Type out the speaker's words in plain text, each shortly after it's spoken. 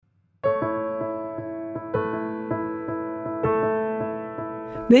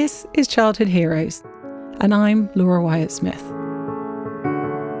This is Childhood Heroes, and I'm Laura Wyatt-Smith.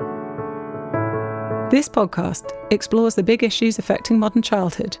 This podcast explores the big issues affecting modern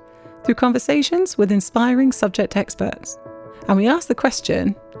childhood through conversations with inspiring subject experts. And we ask the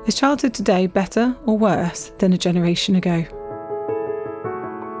question, is childhood today better or worse than a generation ago?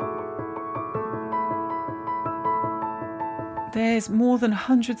 There's more than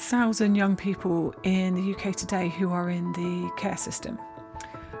 100,000 young people in the UK today who are in the care system,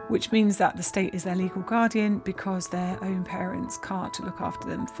 which means that the state is their legal guardian because their own parents can't look after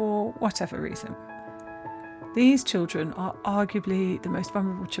them for whatever reason. These children are arguably the most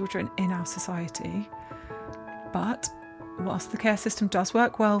vulnerable children in our society, but whilst the care system does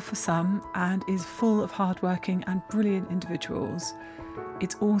work well for some and is full of hardworking and brilliant individuals,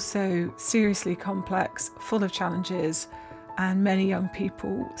 it's also seriously complex, full of challenges, and many young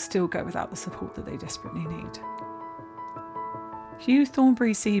people still go without the support that they desperately need. Hugh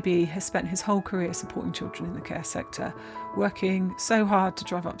Thornberry CBE has spent his whole career supporting children in the care sector, working so hard to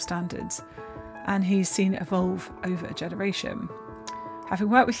drive up standards, and he's seen it evolve over a generation.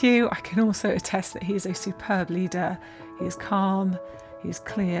 Having worked with Hugh, I can also attest that he is a superb leader. He is calm, he is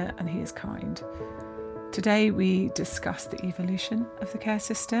clear, and he is kind. Today we discuss the evolution of the care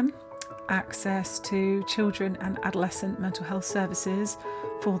system, access to children and adolescent mental health services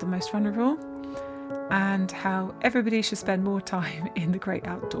for the most vulnerable, and how everybody should spend more time in the great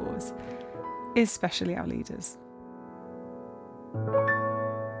outdoors, especially our leaders.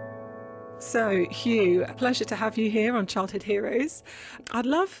 So, Hugh, a pleasure to have you here on Childhood Heroes. I'd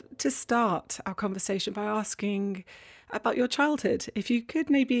love to start our conversation by asking about your childhood. If you could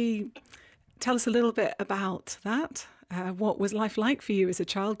maybe tell us a little bit about that. What was life like for you as a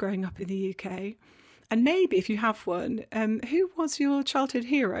child growing up in the UK? And maybe, if you have one, who was your childhood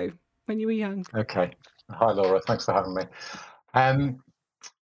hero when you were young? Okay. Hi, Laura. Thanks for having me. I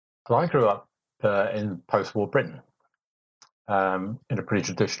grew up in post-war Britain, in a pretty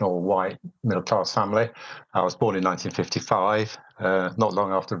traditional white middle-class family. I was born in 1955, not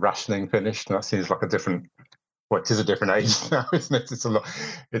long after rationing finished. And that seems like it is a different age now, isn't it?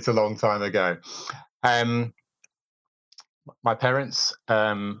 It's a long time ago. My parents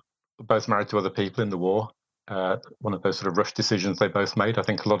were both married to other people in the war. One of those sort of rush decisions they both made. I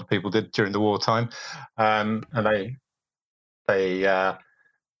think a lot of people did during the wartime. And they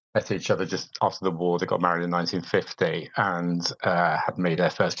met each other just after the war. They got married in 1950 and had made their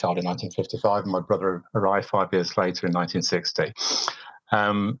first child in 1955. And my brother arrived 5 years later in 1960.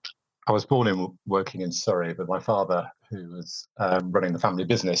 I was born working in Surrey, but my father, who was running the family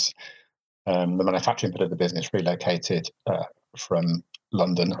business, the manufacturing bit of the business, relocated from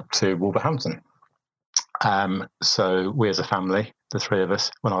London to Wolverhampton. So we as a family, the three of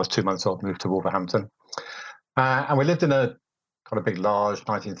us, when I was 2 months old, moved to Wolverhampton. And we lived in a kind of big, large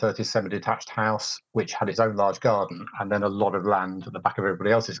 1930s semi-detached house, which had its own large garden, and then a lot of land at the back of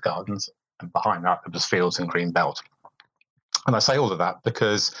everybody else's gardens. And behind that, there was fields and green belt. And I say all of that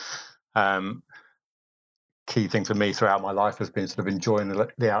because key thing for me throughout my life has been sort of enjoying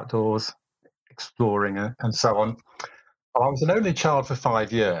the outdoors, exploring and so on. I was an only child for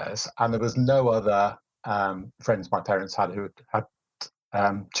 5 years, and there was no other friends my parents had who had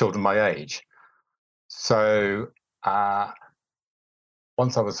children my age. So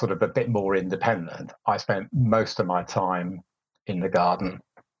once I was sort of a bit more independent, I spent most of my time in the garden,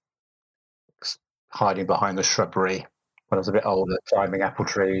 hiding behind the shrubbery. When I was a bit older, climbing apple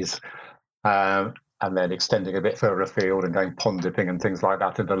trees, and then extending a bit further afield and going pond dipping and things like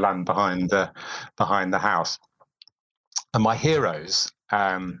that in the land behind the house. And my heroes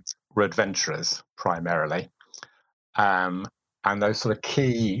were adventurers primarily, and those sort of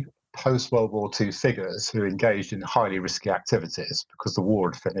key post-World War II figures who engaged in highly risky activities because the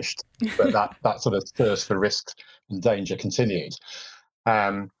war had finished, but that sort of thirst for risk and danger continued.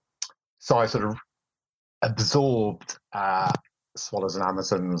 So I sort of absorbed Swallows and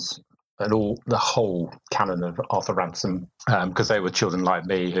Amazons and the whole canon of Arthur Ransom, because they were children like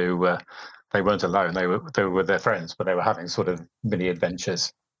me who they weren't alone. They were with their friends, but they were having sort of mini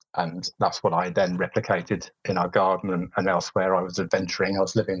adventures. And that's what I then replicated in our garden and elsewhere. I was adventuring. I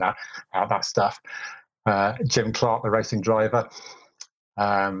was living that stuff. Jim Clark, the racing driver, who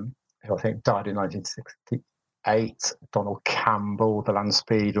I think died in 1968. Donald Campbell, the land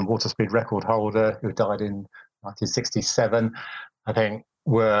speed and water speed record holder, who died in 1967, I think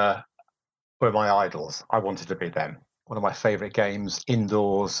were my idols. I wanted to be them. One of my favourite games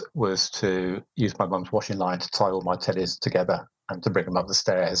indoors was to use my mum's washing line to tie all my teddies together and to bring them up the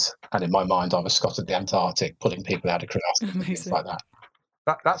stairs. And in my mind, I was Scott at the Antarctic, pulling people out of crevasses and things like that.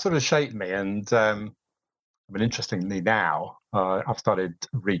 That sort of shaped me. And I mean, interestingly now, I've started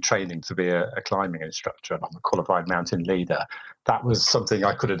retraining to be a climbing instructor, and I'm a qualified mountain leader. That was something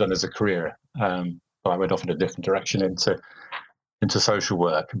I could have done as a career, but I went off in a different direction into social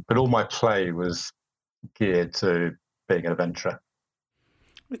work. But all my play was geared to being an adventurer.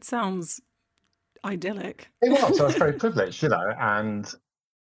 It sounds idyllic. It was. I was very privileged, and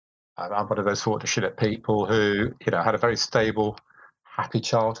I'm one of those fortunate people who, had a very stable, happy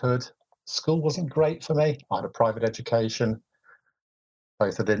childhood. School wasn't great for me. I had a private education,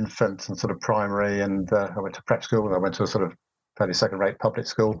 both at infant and sort of primary, and I went to prep school, and I went to a sort of fairly second-rate public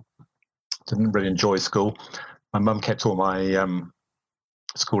school. Didn't really enjoy school. My mum kept all my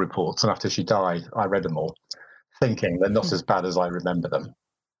school reports, and after she died, I read them all, thinking they're not as bad as I remember them.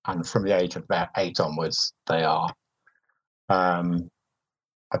 And from the age of about 8 onwards, they are. I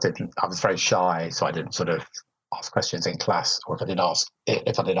was very shy, so I didn't sort of ask questions in class, or if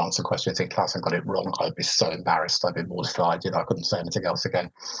I did answer questions in class and got it wrong, I'd be so embarrassed, I'd be mortified, I couldn't say anything else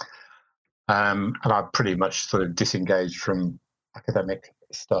again. And I pretty much sort of disengaged from academic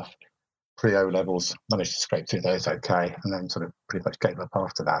stuff pre-O levels, managed to scrape through those okay, and then sort of pretty much gave up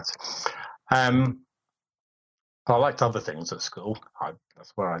after that. I liked other things at school.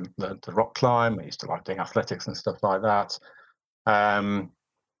 That's where I learned to rock climb. I used to like doing athletics and stuff like that.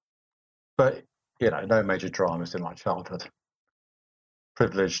 But, no major dramas in my childhood.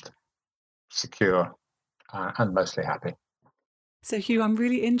 Privileged, secure, and mostly happy. So, Hugh, I'm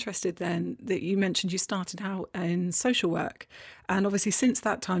really interested then that you mentioned you started out in social work. And obviously, since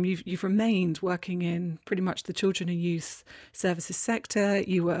that time, you've remained working in pretty much the children and youth services sector.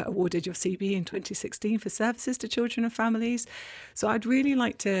 You were awarded your CBE in 2016 for services to children and families. So I'd really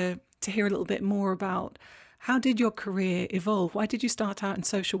like to hear a little bit more about how did your career evolve? Why did you start out in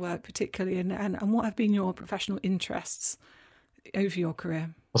social work particularly? And what have been your professional interests over your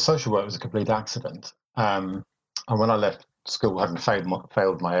career? Well, social work was a complete accident. And when I left school, having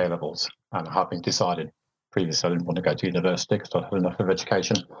failed my A-levels, and having decided previously I didn't want to go to university because I had enough of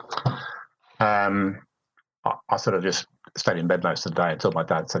education, I sort of just stayed in bed most of the day until my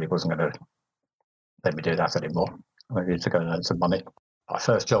dad said he wasn't going to let me do that anymore. I needed to go and earn some money. My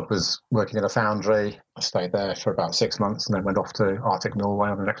first job was working in a foundry. I stayed there for about 6 months and then went off to Arctic Norway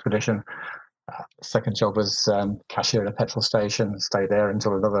on an expedition. Second job was cashier at a petrol station. Stayed there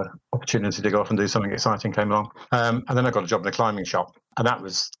until another opportunity to go off and do something exciting came along. And then I got a job in a climbing shop. And that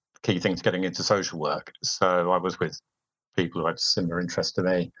was the key thing to getting into social work. So I was with people who had similar interests to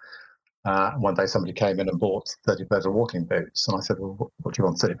me. One day somebody came in and bought 30 pairs of walking boots. And I said, well, what do you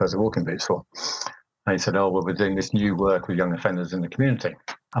want 30 pairs of walking boots for? And he said, oh, well, we're doing this new work with young offenders in the community.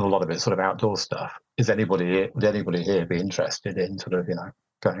 And a lot of it's sort of outdoor stuff. Would anybody here be interested in sort of,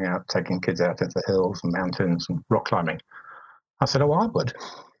 going out, taking kids out into the hills and mountains and rock climbing? I said, oh, I would.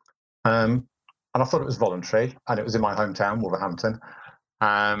 And I thought it was voluntary, and it was in my hometown, Wolverhampton.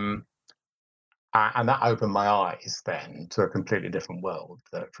 And that opened my eyes then to a completely different world.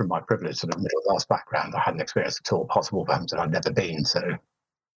 That from my privileged sort of middle class background, I hadn't experienced at all. Parts of Wolverhampton I'd never been to.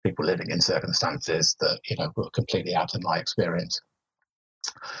 People living in circumstances that were completely out of my experience.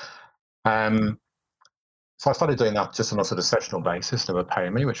 So I started doing that just on a sort of sessional basis. They were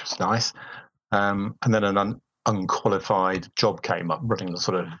paying me, which was nice. And then an unqualified job came up running the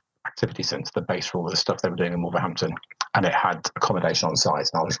sort of activity centre, the base for all the stuff they were doing in Wolverhampton. And it had accommodation on site,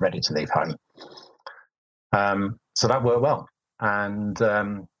 and I was ready to leave home. So that worked well. And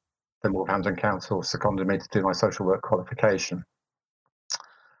the Wolverhampton Council seconded me to do my social work qualification.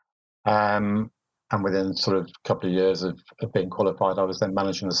 And within sort of a couple of years of being qualified, I was then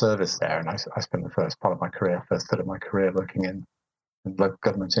managing the service there. And I spent the first third of my career working in local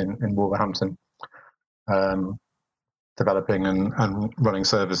government in Wolverhampton, developing and running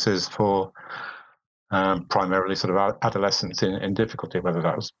services for primarily sort of adolescents in difficulty, whether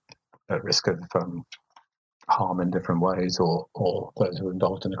that was at risk of harm in different ways or those who were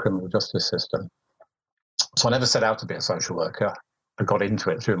involved in the criminal justice system. So I never set out to be a social worker. I got into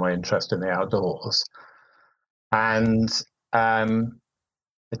it through my interest in the outdoors. And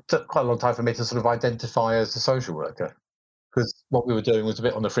it took quite a long time for me to sort of identify as a social worker, because what we were doing was a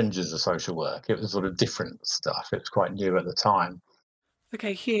bit on the fringes of social work. It was sort of different stuff. It was quite new at the time.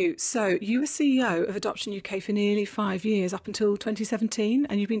 Okay, Hugh, so you were CEO of Adoption UK for nearly 5 years, up until 2017,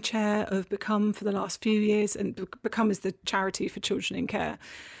 and you've been chair of Become for the last few years, and Become is the charity for children in care.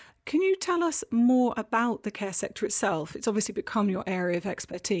 Can you tell us more about the care sector itself? It's obviously become your area of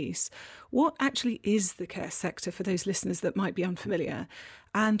expertise. What actually is the care sector for those listeners that might be unfamiliar?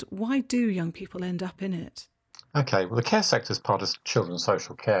 And why do young people end up in it? Okay, well, the care sector is part of children's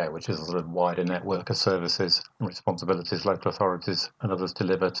social care, which is a sort of wider network of services and responsibilities local authorities and others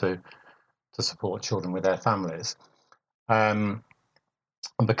deliver to support children with their families. and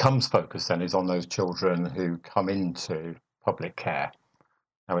becomes focused then is on those children who come into public care.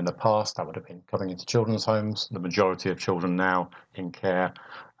 Now, in the past, that would have been coming into children's homes. The majority of children now in care,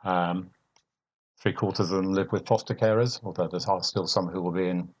 3/4 of them live with foster carers, although there are still some who will be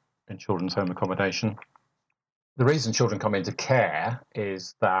in children's home accommodation. The reason children come into care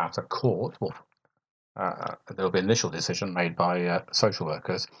is that a court, there'll be an initial decision made by social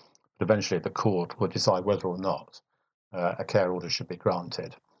workers, but eventually the court will decide whether or not a care order should be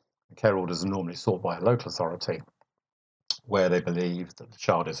granted. And care orders are normally sought by a local authority where they believe that the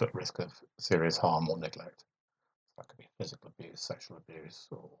child is at risk of serious harm or neglect. That could be physical abuse, sexual abuse,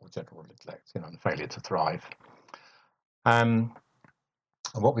 or general neglect, and failure to thrive. And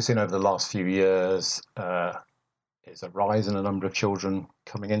what we've seen over the last few years is a rise in a number of children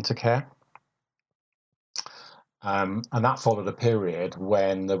coming into care. And that followed a period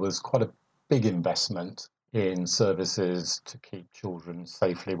when there was quite a big investment in services to keep children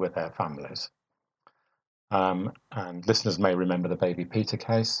safely with their families. And listeners may remember the baby Peter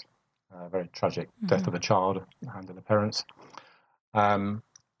case, a very tragic death of a child at the hand of the parents. And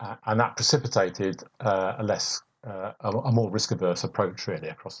that precipitated a more risk-averse approach really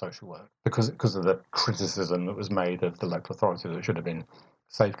across social work because of the criticism that was made of the local authority that should have been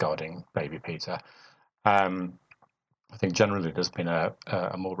safeguarding baby Peter. I think generally there's been a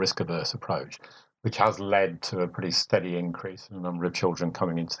more risk-averse approach, which has led to a pretty steady increase in the number of children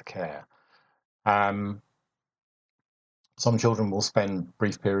coming into care. Some children will spend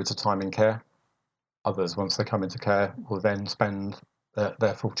brief periods of time in care. Others, once they come into care, will then spend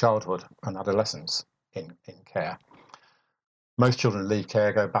their full childhood and adolescence in care. Most children leave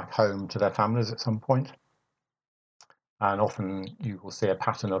care, go back home to their families at some point. And often you will see a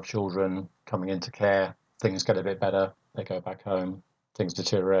pattern of children coming into care. Things get a bit better, they go back home. Things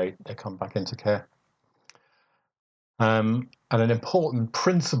deteriorate, they come back into care. And an important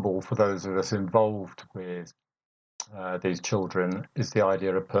principle for those of us involved with these children is the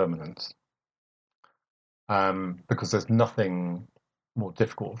idea of permanence. Because there's nothing more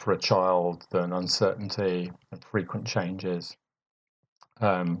difficult for a child than uncertainty and frequent changes.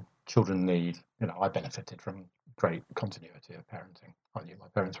 Children need, I benefited from great continuity of parenting. I knew my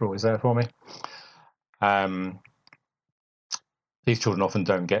parents were always there for me. These children often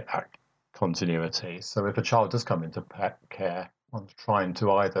don't get that continuity. So if a child does come into pet care, one's trying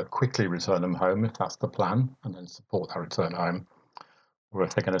to either quickly return them home, if that's the plan, and then support that return home, or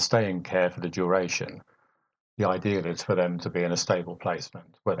if they're going to stay in care for the duration, the ideal is for them to be in a stable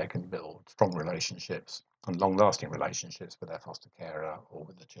placement where they can build strong relationships and long-lasting relationships with their foster carer or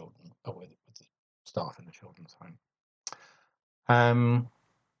with the children or with the staff in the children's home.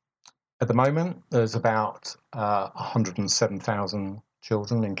 At the moment, there's about 107,000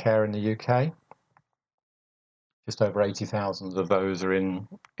 children in care in the UK. Just over 80,000 of those are in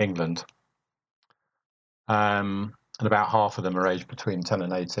England. And about half of them are aged between 10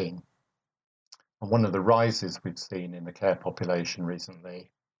 and 18. And one of the rises we've seen in the care population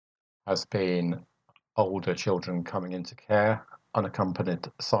recently has been older children coming into care,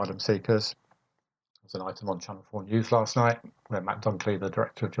 unaccompanied asylum seekers. There was an item on Channel 4 News last night where Matt Dunkley, the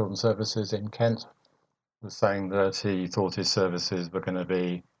Director of Children's Services in Kent, was saying that he thought his services were going to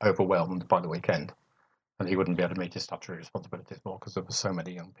be overwhelmed by the weekend and he wouldn't be able to meet his statutory responsibilities more because there were so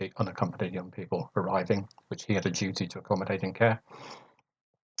many unaccompanied young people arriving, which he had a duty to accommodate in care.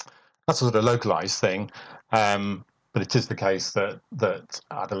 That's a sort of localised thing, but it is the case that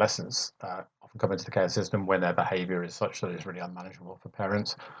adolescents often come into the care system when their behaviour is such that it's really unmanageable for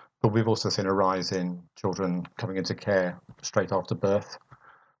parents. But we've also seen a rise in children coming into care straight after birth.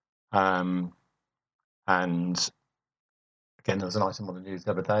 And again, there was an item on the news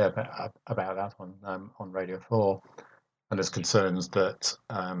the other day about that on Radio 4, and there's concerns that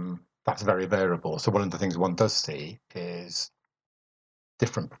that's very variable. So one of the things one does see is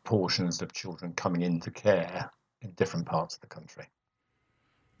different proportions of children coming into care in different parts of the country.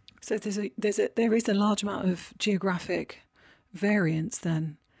 So there is a large amount of geographic variance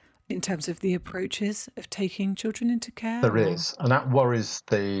then in terms of the approaches of taking children into care? There is, and that worries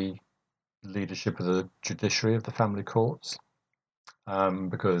the leadership of the judiciary of the family courts,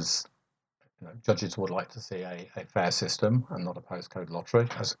 because judges would like to see a fair system and not a postcode lottery,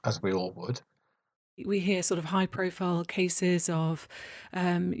 as we all would. We hear sort of high-profile cases of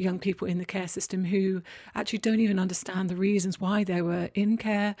young people in the care system who actually don't even understand the reasons why they were in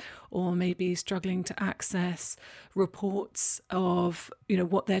care, or maybe struggling to access reports of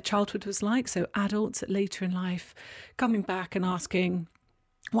what their childhood was like. So adults later in life coming back and asking,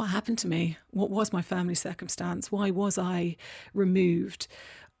 what happened to me? What was my family circumstance? Why was I removed?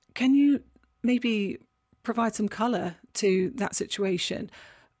 Can you maybe provide some colour to that situation,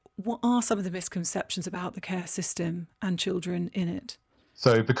 what are some of the misconceptions about the care system and children in it?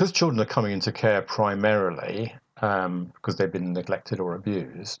 So because children are coming into care primarily because they've been neglected or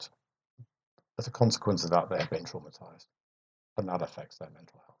abused, as a consequence of that, they're being traumatised, and that affects their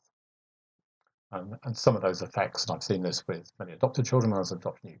mental health. And some of those effects, and I've seen this with many adopted children when I was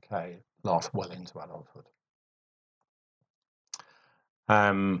adopting UK, last well into adulthood.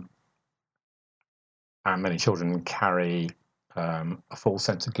 And many children carry a false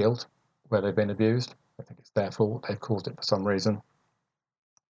sense of guilt where they've been abused. They think it's their fault, they've caused it for some reason.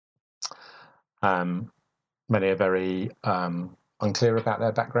 Many are very unclear about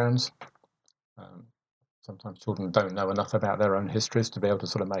their backgrounds. Sometimes children don't know enough about their own histories to be able to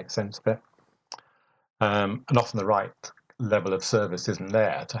sort of make sense of it. And often the right level of service isn't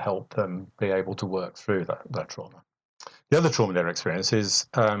there to help them be able to work through that trauma. The other trauma they experience is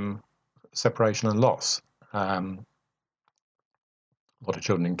separation and loss. A lot of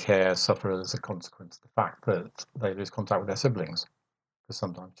children in care suffer as a consequence of the fact that they lose contact with their siblings, because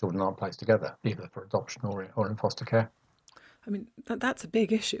sometimes children aren't placed together, either for adoption or in foster care. I mean, that's a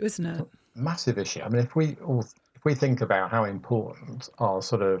big issue, isn't it? Massive issue. I mean, if we think about how important our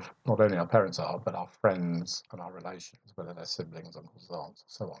sort of, not only our parents are, but our friends and our relations, whether they're siblings, uncles, aunts,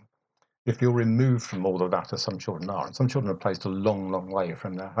 and so on. If you're removed from all of that, as some children are, and some children are placed a long, long way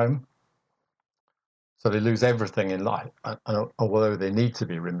from their home, so they lose everything in life. And although they need to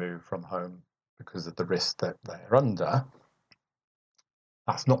be removed from home because of the risk that they're under,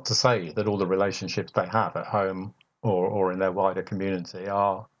 that's not to say that all the relationships they have at home or in their wider community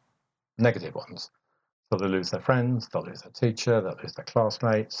are negative ones. So they'll lose their friends, they'll lose their teacher, they'll lose their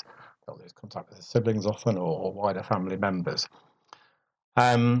classmates, they'll lose contact with their siblings often or wider family members.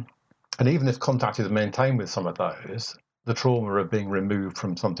 And even if contact is maintained with some of those, the trauma of being removed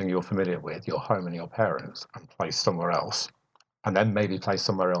from something you're familiar with, your home and your parents, and placed somewhere else, and then maybe placed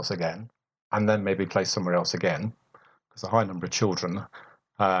somewhere else again, and then maybe placed somewhere else again, because a high number of children,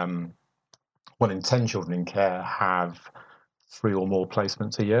 1 in 10 children in care have 3 or more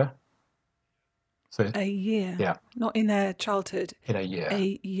placements a year. So a year? Yeah. Not in their childhood. In a year.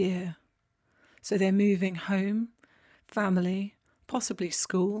 A year. So they're moving home, family, possibly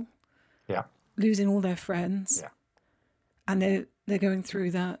school. Yeah. Losing all their friends. Yeah. And they're going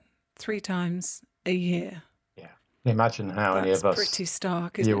through that 3 times a year. Yeah. Imagine how That's any of us, pretty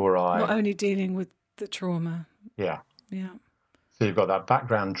stark, isn't you it? or I, not only dealing with the trauma. Yeah. Yeah. So you've got that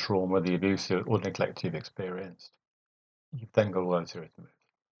background trauma, the abuse or neglect you've experienced. You've then got all those who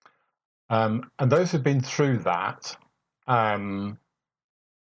and those who've been through that, the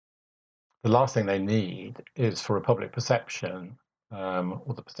last thing they need is for a public perception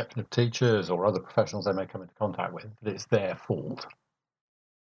or the perception of teachers or other professionals they may come into contact with that it's their fault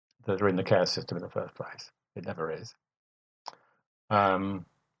that they're in the care system in the first place. It never is.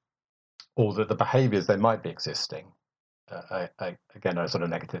 Or that the behaviours they might be existing, again, are sort of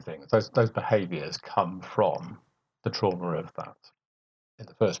negative things. Those behaviours come from the trauma of that in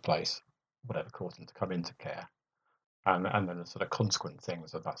the first place, whatever caused them to come into care. And then the sort of consequent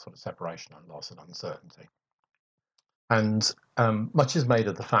things of that sort of separation and loss and uncertainty. And much is made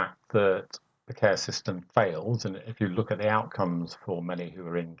of the fact that the care system failed. And if you look at the outcomes for many who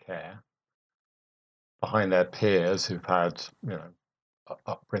are in care, behind their peers who've had,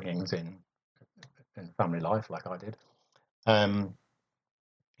 upbringings in family life, like I did, they're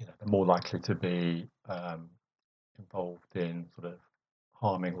more likely to be involved in sort of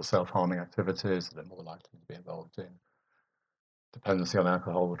harming or self-harming activities. They're more likely to be involved in dependency on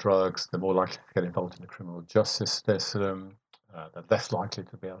alcohol or drugs. They're more likely to get involved in the criminal justice system. They're less likely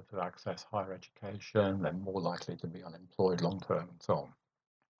to be able to access higher education. They're more likely to be unemployed long-term and so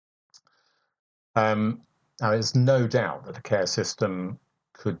on. Now, there's no doubt that the care system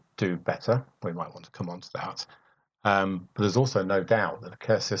could do better. We might want to come on to that. But there's also no doubt that the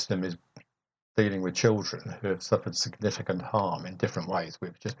care system is dealing with children who have suffered significant harm in different ways.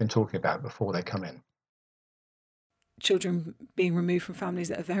 We've just been talking about before they come in. Children being removed from families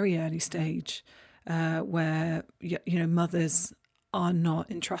at a very early stage, where mothers are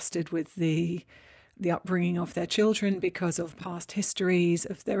not entrusted with the upbringing of their children because of past histories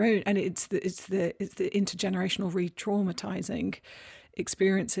of their own, and it's the intergenerational re-traumatizing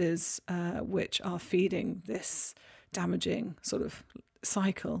experiences which are feeding this damaging sort of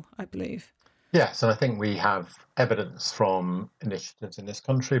cycle, I believe. Yes, and I think we have evidence from initiatives in this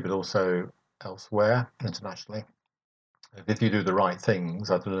country, but also elsewhere internationally. If you do the right things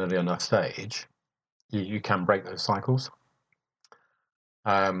at an early enough stage, you can break those cycles.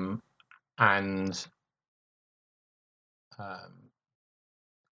 And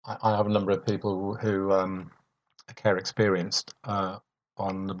I have a number of people who are care experienced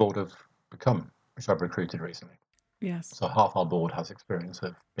on the board of Become, which I've recruited recently. Yes. So half our board has experience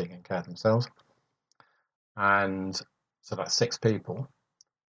of being in care themselves. And so that's 6 people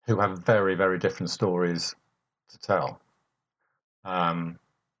who have very, very different stories to tell.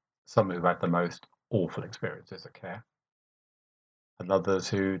 Some who've had the most awful experiences of care, and others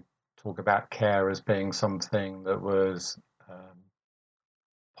who talk about care as being something that was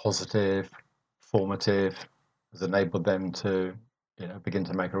positive, formative, has enabled them to, begin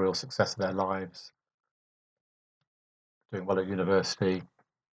to make a real success of their lives, doing well at university,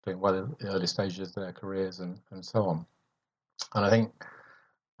 doing well in the early stages of their careers, and so on. And I think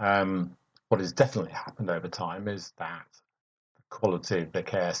what has definitely happened over time is that the quality of the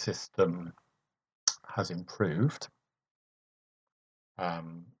care system has improved.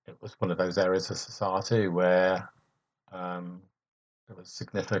 It was one of those areas of society where there was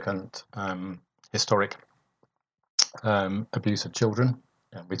significant historic abuse of children.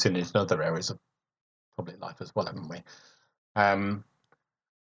 And we've seen it in other areas of public life as well, haven't we?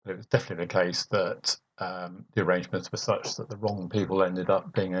 But it was definitely the case that the arrangements were such that the wrong people ended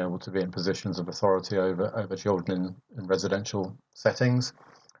up being able to be in positions of authority over children in residential settings.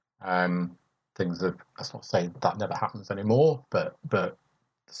 Things that, that's not saying that never happens anymore, but the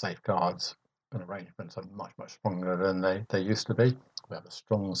safeguards and arrangements are much, much stronger than they used to be. We have a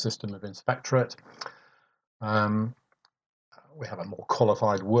strong system of inspectorate. We have a more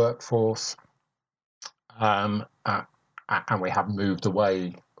qualified workforce, and we have moved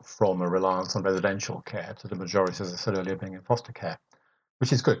away from a reliance on residential care to the majority, as I said earlier, being in foster care,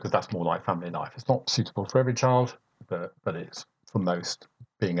 which is good because that's more like family life. It's not suitable for every child, but it's for most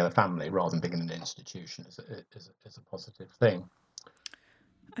being in a family rather than being in an institution is a positive thing.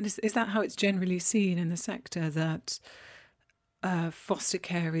 And is that how it's generally seen in the sector, that foster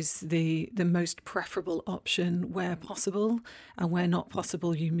care is the most preferable option where possible, and where not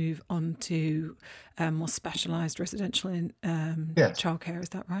possible, you move on to more specialised residential Yes. childcare? Is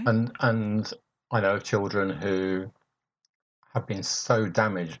that right? And I know of children who have been so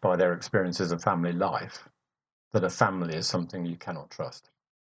damaged by their experiences of family life that a family is something you cannot trust,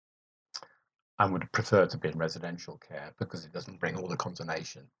 and would prefer to be in residential care because it doesn't bring all the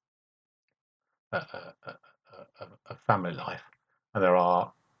consternation of family life. And there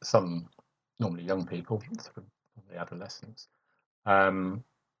are some, normally young people, normally adolescents,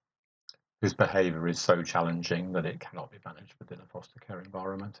 whose behaviour is so challenging that it cannot be managed within a foster care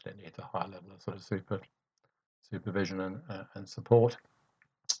environment, and it needs a higher level of sort of supervision and support.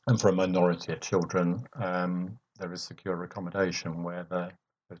 And for a minority of children, there is secure accommodation where the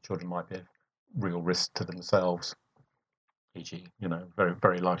children might be at real risk to themselves, e.g., very,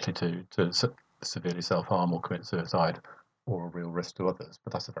 very likely to severely self-harm or commit suicide, or a real risk to others.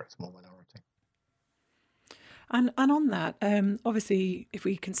 But that's a very small minority. And on that, obviously, if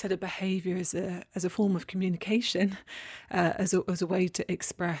we consider behaviour as a form of communication, as a way to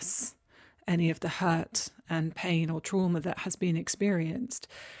express any of the hurt and pain or trauma that has been experienced,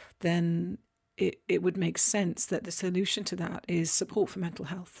 then it would make sense that the solution to that is support for mental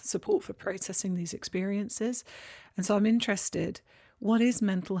health, support for processing these experiences. And so I'm interested, what is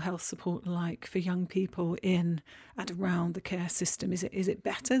mental health support like for young people in and around the care system? Is it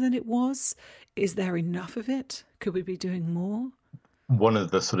better than it was? Is there enough of it? Could we be doing more? One of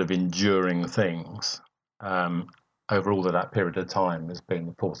the sort of enduring things over all of that period of time has been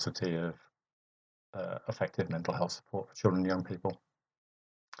the paucity of effective mental health support for children and young people.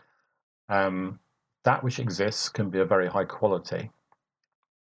 That which exists can be of very high quality,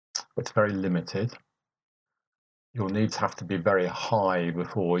 but it's very limited. Your needs have to be very high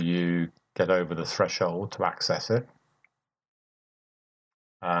before you get over the threshold to access it.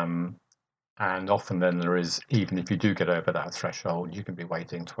 And often then there is, even if you do get over that threshold, you can be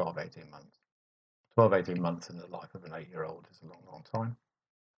waiting 12, 18 months. 12, 18 months in the life of an 8-year-old is a long, long time.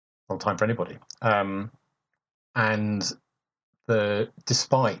 Long time for anybody. And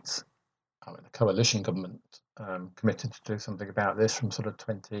despite the coalition government committed to do something about this from sort of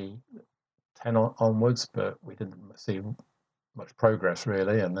 2010 onwards, but we didn't see much progress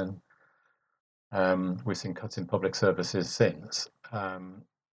really. And then we've seen cuts in public services since.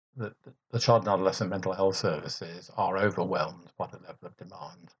 The child and adolescent mental health services are overwhelmed by the level of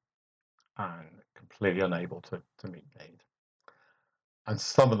demand and completely unable to meet need. And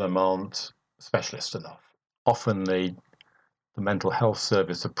some of them aren't specialist enough. Often the mental health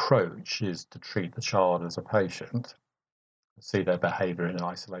service approach is to treat the child as a patient, see their behaviour in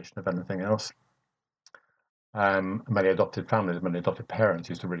isolation of anything else. Many adopted families, many adopted parents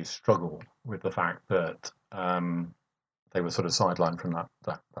used to really struggle with the fact that they were sort of sidelined from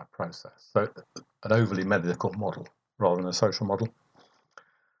that process. So an overly medical model rather than a social model.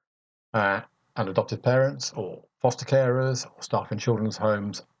 And adopted parents or foster carers or staff in children's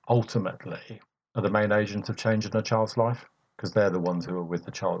homes ultimately are the main agents of change in a child's life, because they're the ones who are with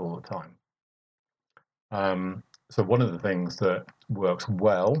the child all the time. So one of the things that works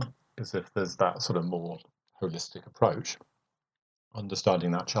well is if there's that sort of more holistic approach,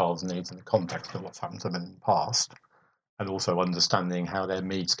 understanding that child's needs in the context of what's happened to them in the past, and also understanding how their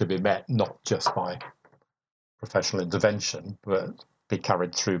needs could be met, not just by professional intervention, but be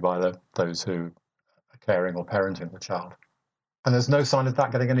carried through by those who are caring or parenting the child. And there's no sign of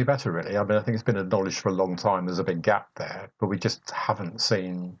that getting any better, really. I mean, I think it's been acknowledged for a long time there's a big gap there, but we just haven't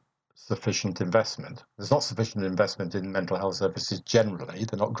seen sufficient investment. There's not sufficient investment in mental health services generally.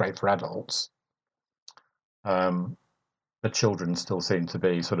 They're not great for adults. But children still seem to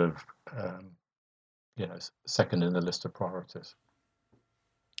be sort of, second in the list of priorities.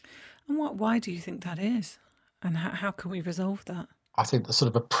 And why do you think that is? And how can we resolve that? I think the sort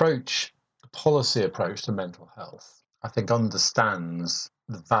of approach, the policy approach to mental health, I think understands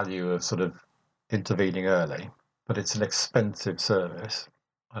the value of sort of intervening early, but it's an expensive service.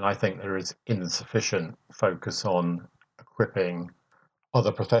 And I think there is insufficient focus on equipping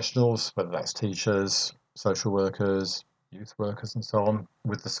other professionals, whether that's teachers, social workers, youth workers and so on,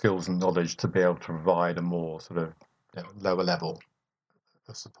 with the skills and knowledge to be able to provide a more sort of lower level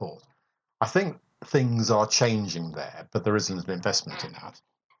of support. I think things are changing there, but there isn't an investment in that.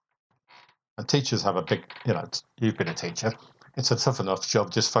 And teachers have a big, you've been a teacher. It's a tough enough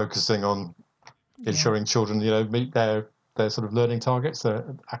job just focusing on ensuring children, meet their sort of learning targets, their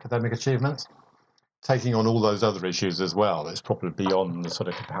academic achievements. Taking on all those other issues as well is probably beyond the sort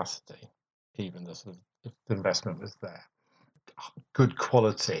of capacity, even the sort of if the investment was there. Good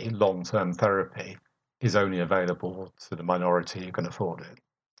quality long-term therapy is only available to the minority who can afford it.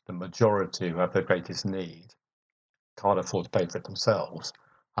 The majority who have the greatest need can't afford to pay for it themselves,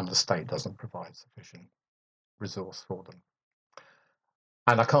 and the state doesn't provide sufficient resource for them.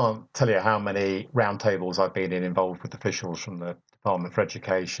 And I can't tell you how many roundtables I've been involved with officials from the Department for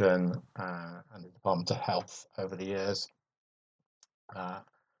Education and the Department of Health over the years.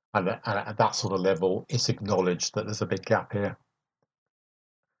 And at that sort of level, it's acknowledged that there's a big gap here.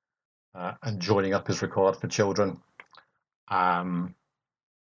 And joining up is required for children. And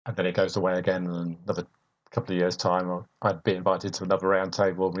then it goes away again in another couple of years' time. I'd be invited to another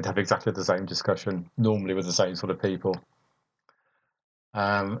roundtable and we'd have exactly the same discussion, normally with the same sort of people.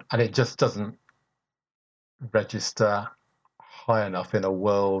 And it just doesn't register high enough in a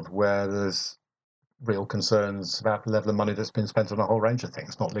world where there's real concerns about the level of money that's been spent on a whole range of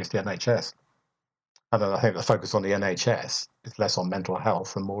things, not least the NHS. And I think the focus on the NHS is less on mental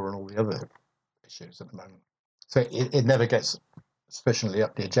health and more on all the other issues at the moment. So it never gets sufficiently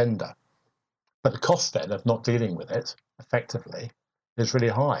up the agenda. But the cost then of not dealing with it effectively is really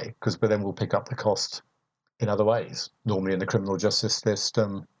high, because then we'll pick up the cost in other ways, normally in the criminal justice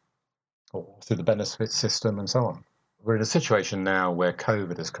system or through the benefit system and so on. We're in a situation now where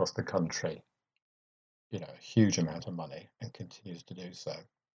COVID has cost the country, a huge amount of money and continues to do so.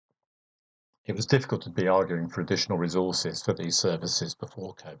 It was difficult to be arguing for additional resources for these services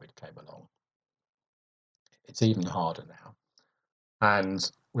before COVID came along. It's even harder now.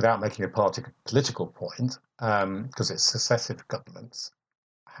 And without making a political point, because it's successive governments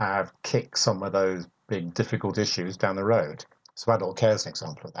have kicked some of those big difficult issues down the road. So adult care is an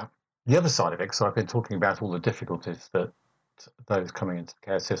example of that. The other side of it, so I've been talking about all the difficulties that those coming into the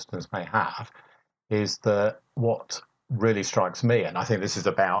care systems may have, is that what really strikes me, and I think this is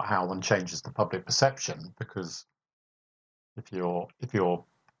about how one changes the public perception, because if you're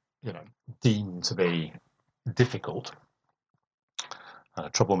deemed to be difficult, a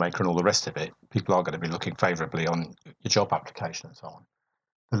troublemaker and all the rest of it, people are going to be looking favourably on your job application and so on.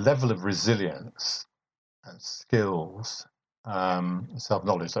 The level of resilience and skills and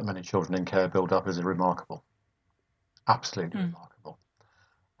self-knowledge that many children in care build up is remarkable. Absolutely remarkable.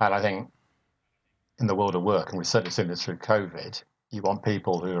 And I think in the world of work, and we've certainly seen this through COVID, you want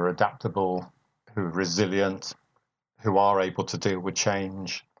people who are adaptable, who are resilient, who are able to deal with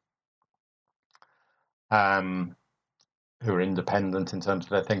change, who are independent in terms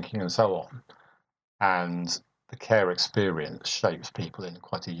of their thinking and so on. And the care experience shapes people in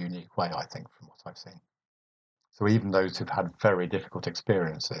quite a unique way, I think, from what I've seen. So even those who've had very difficult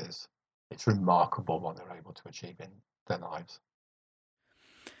experiences, it's remarkable what they're able to achieve in their lives.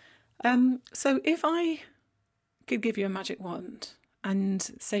 So if I could give you a magic wand and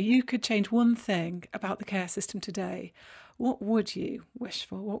say you could change one thing about the care system today, what would you wish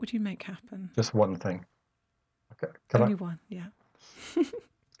for? What would you make happen? Just one thing. Okay. Only one, yeah.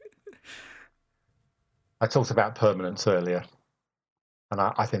 I talked about permanence earlier, and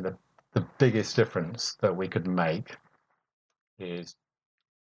I think that the biggest difference that we could make is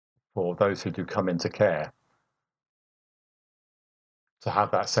for those who do come into care to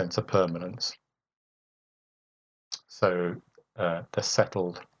have that sense of permanence. So they're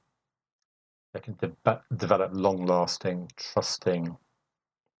settled, they can develop long-lasting, trusting,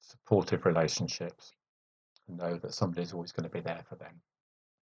 supportive relationships, and know that somebody's always going to be there for them.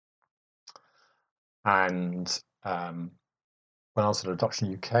 And when I was at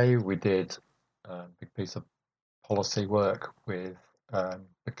Adoption UK, we did a big piece of policy work with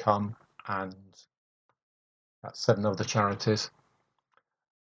Become and about 7 other charities.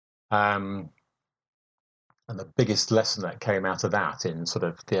 And the biggest lesson that came out of that, in sort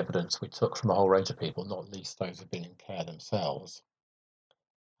of the evidence we took from a whole range of people, not least those who've been in care themselves,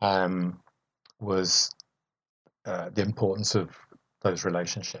 was the importance of those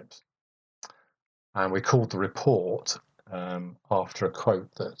relationships. And we called the report after a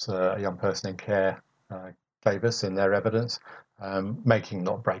quote that a young person in care gave us in their evidence, making,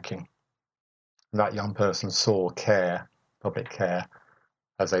 not breaking. And that young person saw care, public care,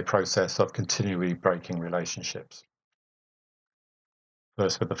 as a process of continually breaking relationships.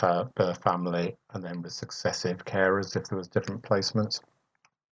 First with the family, and then with successive carers if there was different placements.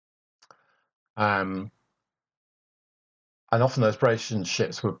 And often those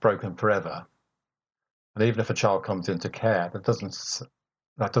relationships were broken forever. And even if a child comes into care,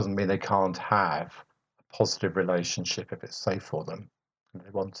 that doesn't mean they can't have a positive relationship if it's safe for them and they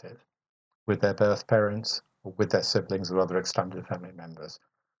want it, with their birth parents or with their siblings or other extended family members.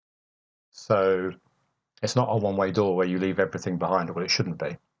 So it's not a one-way door where you leave everything behind, or well, it shouldn't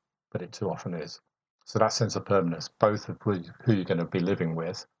be, but it too often is. So that sense of permanence, both of who you're going to be living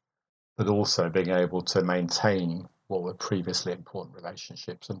with, but also being able to maintain what were previously important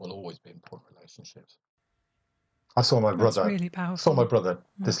relationships and will always be important relationships. I saw my That's brother. really powerful.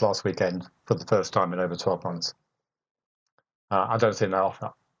 This last weekend for the first time in over 12 months. I don't see that often.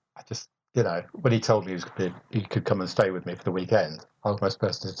 I just, when he told me he could come and stay with me for the weekend, I almost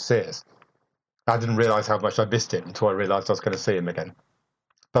burst into tears. I didn't realise how much I missed him until I realised I was going to see him again.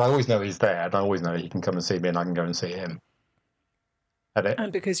 But I always know he's there, and I always know he can come and see me, and I can go and see him.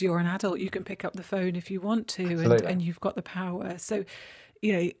 And because you're an adult, you can pick up the phone if you want to, and you've got the power. So,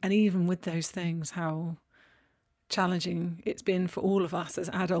 and even with those things, how challenging it's been for all of us as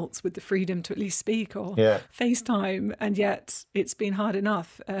adults with the freedom to at least speak or FaceTime, and yet it's been hard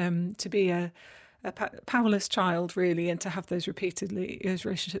enough to be a powerless child, really, and to have those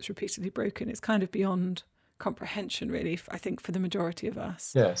relationships repeatedly broken. It's kind of beyond comprehension, really, I think, for the majority of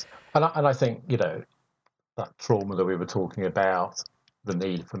us. Yes, and I think that trauma that we were talking about, the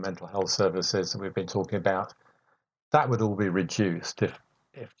need for mental health services that we've been talking about, that would all be reduced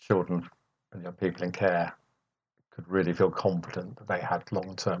if children and young people in care could really feel confident that they had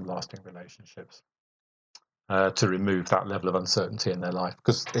long-term lasting relationships, to remove that level of uncertainty in their life,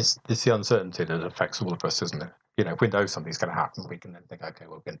 because it's the uncertainty that affects all of us, isn't it? If we know something's going to happen, we can then think, okay,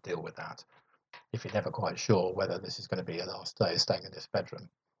 well, we're going to deal with that. If you're never quite sure whether this is going to be your last day staying in this bedroom,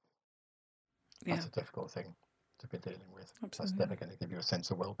 that's a difficult thing to be dealing with. Absolutely. That's never going to give you a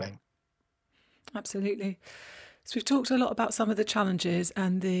sense of well-being. Absolutely. So we've talked a lot about some of the challenges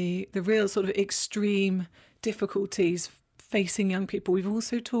and the real sort of extreme difficulties facing young people. We've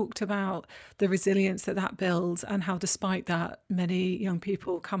also talked about the resilience that builds, and how despite that, many young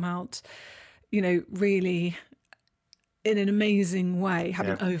people come out, really in an amazing way,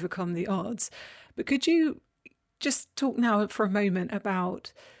 having overcome the odds. But could you just talk now for a moment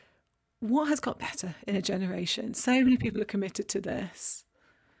about what has got better in a generation? So many people are committed to this.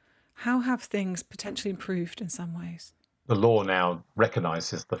 How have things potentially improved in some ways? The law now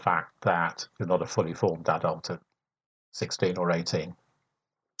recognises the fact that you're not a fully formed adult at 16 or 18.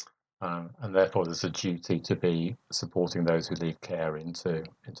 And therefore there's a duty to be supporting those who leave care into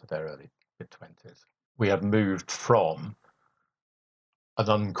their early mid-20s. We have moved from an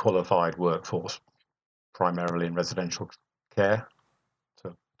unqualified workforce, primarily in residential care,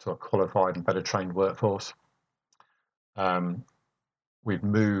 to a qualified and better trained workforce. We've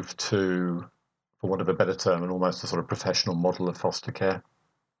moved to, for want of a better term, an almost a sort of professional model of foster care,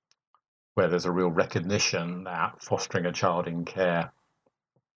 where there's a real recognition that fostering a child in care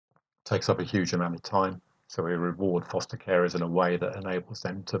takes up a huge amount of time. So we reward foster carers in a way that enables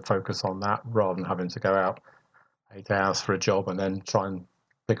them to focus on that, rather than having to go out 8 hours for a job and then try and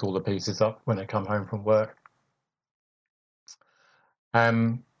pick all the pieces up when they come home from work.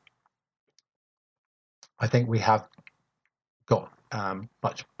 I think we have got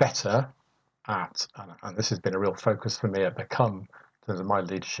much better at, and this has been a real focus for me at Become, in terms of my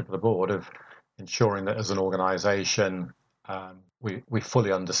leadership of the board, of ensuring that as an organisation, we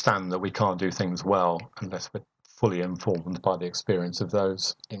fully understand that we can't do things well unless we're fully informed by the experience of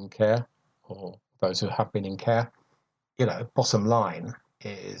those in care or those who have been in care. Bottom line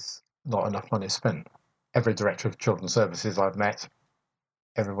is not enough money spent. Every director of children's services I've met,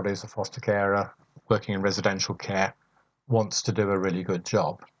 everybody who's a foster carer working in residential care, wants to do a really good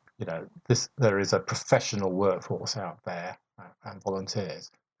job. There is a professional workforce out there and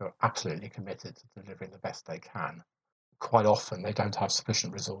volunteers who are absolutely committed to delivering the best they can. Quite often they don't have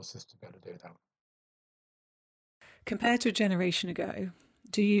sufficient resources to be able to do that. Compared to a generation ago,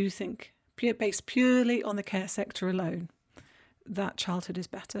 do you think, based purely on the care sector alone, that childhood is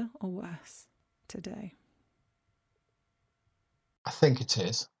better or worse today? I think it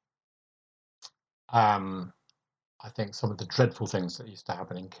is. I think some of the dreadful things that used to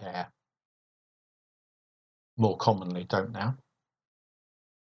happen in care more commonly don't now.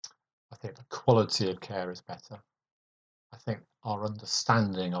 I think the quality of care is better. I think our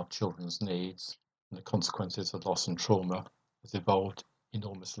understanding of children's needs and the consequences of loss and trauma has evolved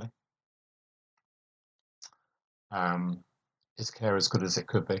enormously. Is care as good as it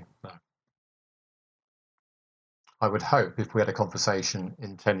could be? No. I would hope if we had a conversation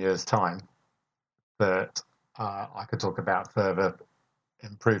in 10 years' time that I could talk about further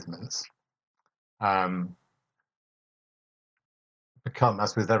improvements. Become,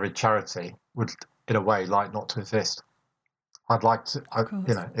 as with every charity, would in a way like not to exist. I'd like to,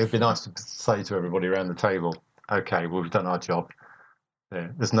 it'd be nice to say to everybody around the table, okay, well, we've done our job.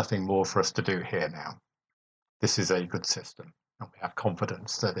 There's nothing more for us to do here now. This is a good system, and we have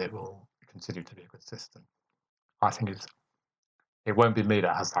confidence that it will continue to be a good system. I think it won't be me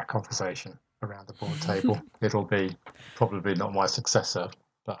that has that conversation around the board table. It'll be probably not my successor,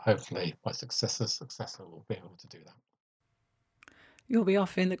 but hopefully my successor's successor will be able to do that. You'll be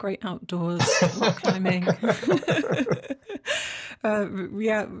off in the great outdoors, rock climbing.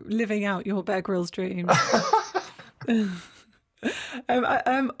 Living out your Bear Grylls dreams. On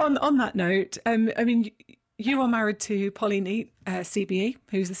that note, you are married to Polly Neat, CBE,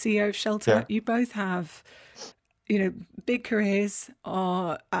 who's the CEO of Shelter. Yeah. You both have, big careers,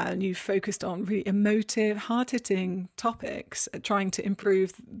 and you've focused on really emotive, hard-hitting topics, trying to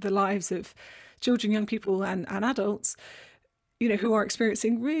improve the lives of children, young people, and adults, who are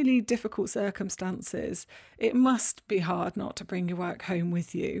experiencing really difficult circumstances. It must be hard not to bring your work home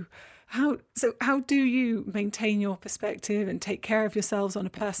with you. How do you maintain your perspective and take care of yourselves on a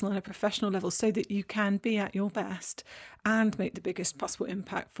personal and a professional level so that you can be at your best and make the biggest possible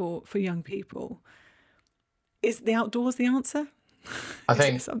impact for young people? Is the outdoors the answer? I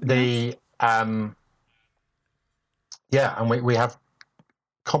think and we have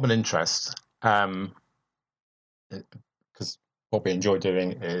common interests, because what we enjoy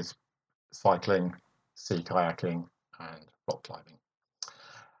doing is cycling, sea kayaking, and rock climbing.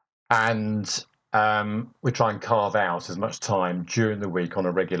 And we try and carve out as much time during the week on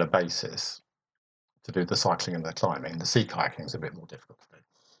a regular basis to do the cycling and the climbing. The sea kayaking is a bit more difficult to do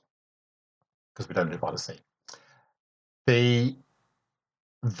because we don't live by the sea. The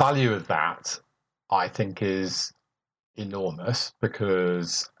value of that, I think, is enormous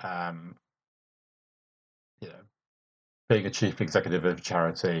because, being a chief executive of a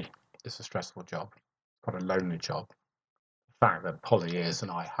charity is a stressful job, quite a lonely job. The fact that Polly is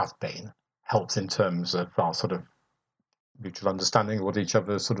and I have been helps in terms of our sort of mutual understanding of what each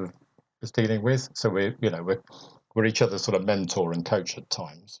other sort of is dealing with. So we're each other's sort of mentor and coach at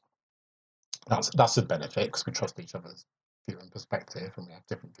times. That's a benefit because we trust each other's view and perspective, and we have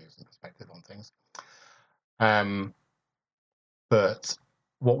different views and perspective on things. But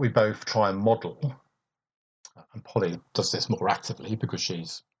what we both try and model, and Polly does this more actively because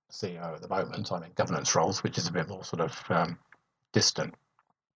she's CEO at the moment. I'm in governance roles, which is a bit more sort of distant,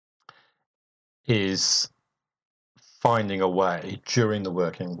 is finding a way during the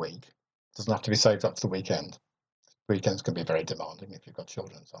working week. It doesn't have to be saved up to the weekend. Weekends can be very demanding if you've got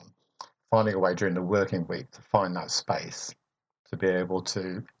children on. Finding a way during the working week to find that space to be able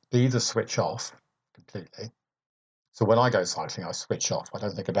to either switch off completely. So when I go cycling, I switch off. I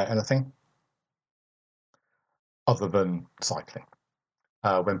don't think about anything other than cycling.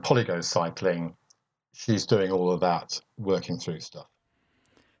 When Polly goes cycling, she's doing all of that, working through stuff.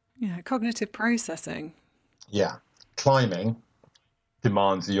 Yeah, cognitive processing. Yeah. Climbing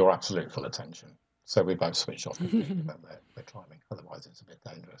demands your absolute full attention. So we both switch off completely when we're climbing. Otherwise, it's a bit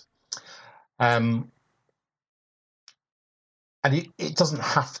dangerous. And it doesn't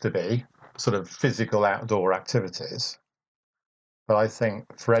have to be sort of physical outdoor activities, But I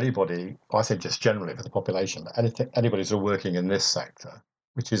think for anybody, I say just generally for the population, but anybody who's working in this sector,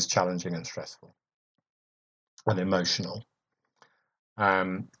 which is challenging and stressful and emotional,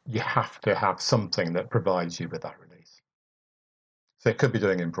 you have to have something that provides you with that release. So it could be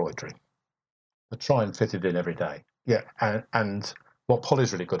doing embroidery, but try and fit it in every day. Yeah, and what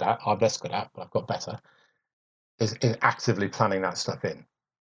Polly's really good at, I'm less good at, but I've got better, is actively planning that stuff in.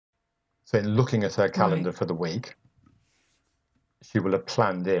 So in looking at her calendar for the week, she will have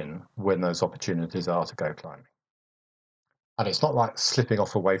planned in when those opportunities are to go climbing. And it's not like slipping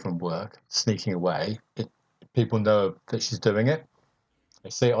off away from work, sneaking away. People know that she's doing it.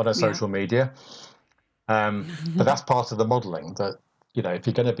 They see it on her social media. But that's part of the modelling that, if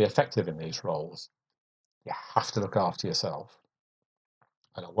you're going to be effective in these roles, you have to look after yourself.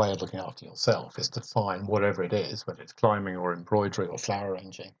 And a way of looking after yourself is to find whatever it is, whether it's climbing or embroidery or flower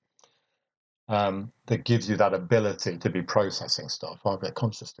arranging, that gives you that ability to be processing stuff, either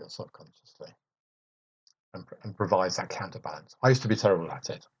consciously or subconsciously, and provides that counterbalance. I used to be terrible at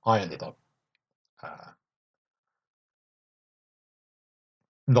it. I ended up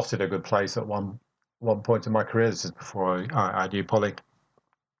not in a good place at one point in my career. This is before I knew Polly.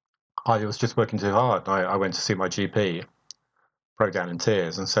 I was just working too hard. I went to see my GP, broke down in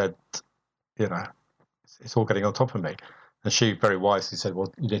tears, and said, it's all getting on top of me. And she very wisely said,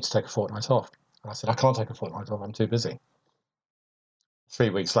 well, you need to take a fortnight off. And I said, I can't take a fortnight off. I'm too busy.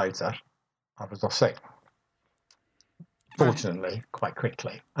 3 weeks later, I was off sick. Fortunately, quite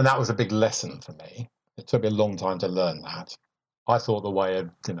quickly. And that was a big lesson for me. It took me a long time to learn that. I thought the way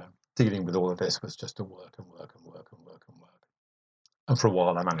of, dealing with all of this was just to work and work and work and work and work. And for a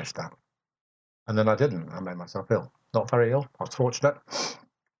while, I managed that. And then I didn't. I made myself ill. Not very ill. I was fortunate.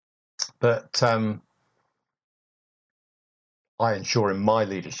 But I ensure in my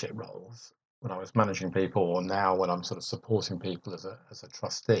leadership roles, when I was managing people, or now when I'm sort of supporting people as a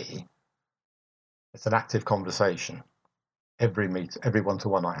trustee, it's an active conversation. Every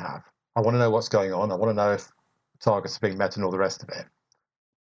one-to-one I have. I want to know what's going on. I want to know if targets are being met and all the rest of it.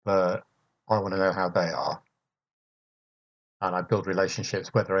 But I want to know how they are. And I build relationships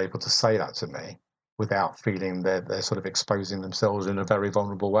where they're able to say that to me without feeling they're sort of exposing themselves in a very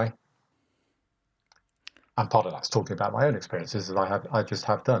vulnerable way. And part of that's talking about my own experiences that I just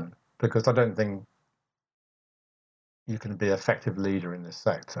have done, because I don't think you can be an effective leader in this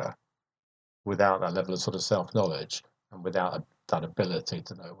sector without that level of sort of self-knowledge and without that ability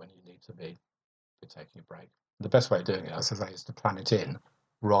to know when you need to be taking a break. The best way of doing it, as I say, is to plan it in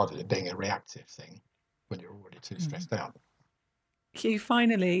rather than being a reactive thing when you're already too stressed out. Hugh,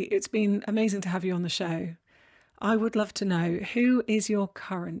 finally, it's been amazing to have you on the show. I would love to know, who is your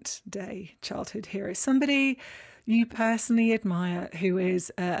current day childhood hero? Somebody you personally admire who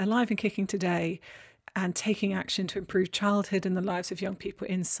is alive and kicking today and taking action to improve childhood and the lives of young people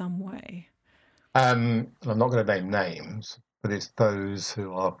in some way. I'm not going to name names, but it's those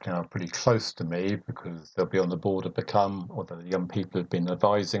who are pretty close to me because they'll be on the board of Become, or the young people who've been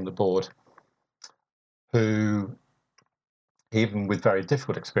advising the board, who, even with very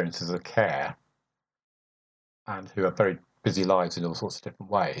difficult experiences of care and who have very busy lives in all sorts of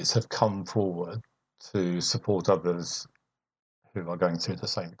different ways, have come forward to support others who are going through the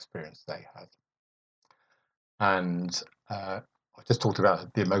same experience they have. And I just talked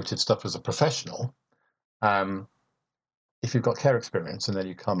about the emotive stuff as a professional. If you've got care experience and then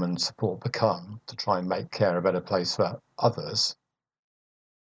you come and support Become to try and make care a better place for others,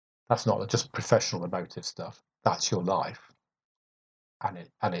 that's not just professional emotive stuff. That's your life.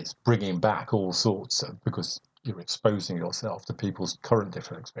 And it's bringing back all sorts of, because you're exposing yourself to people's current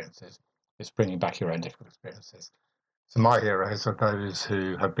different experiences. It's bringing back your own different experiences. So my heroes are those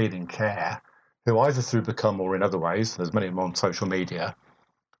who have been in care, who either through Become or in other ways, there's many of them on social media,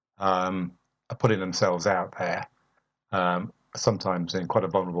 are putting themselves out there, sometimes in quite a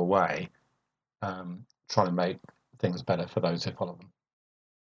vulnerable way, trying to make things better for those who follow them.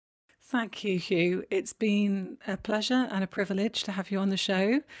 Thank you, Hugh. It's been a pleasure and a privilege to have you on the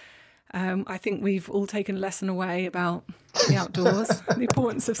show. I think we've all taken a lesson away about the outdoors, the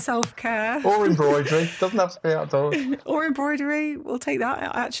importance of self-care. Or embroidery. Doesn't have to be outdoors. Or embroidery. We'll take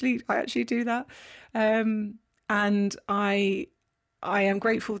that. I actually do that. And I am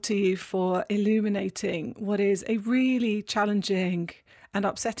grateful to you for illuminating what is a really challenging and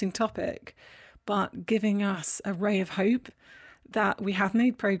upsetting topic, but giving us a ray of hope that we have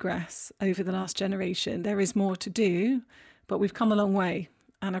made progress over the last generation. There is more to do, but we've come a long way.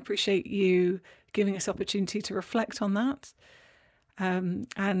 And I appreciate you giving us opportunity to reflect on that,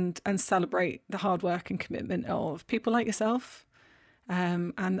 and celebrate the hard work and commitment of people like yourself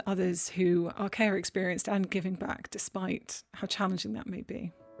and others who are care experienced and giving back despite how challenging that may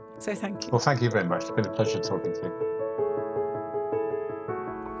be. So thank you. Well, thank you very much. It's been a pleasure talking to you.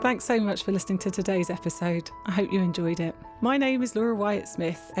 Thanks so much for listening to today's episode. I hope you enjoyed it. My name is Laura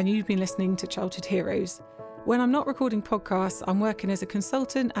Wyatt-Smith, and you've been listening to Childhood Heroes. When I'm not recording podcasts, I'm working as a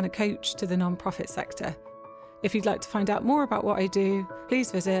consultant and a coach to the non-profit sector. If you'd like to find out more about what I do,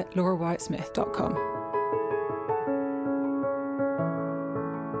 please visit laurawyattSmith.com.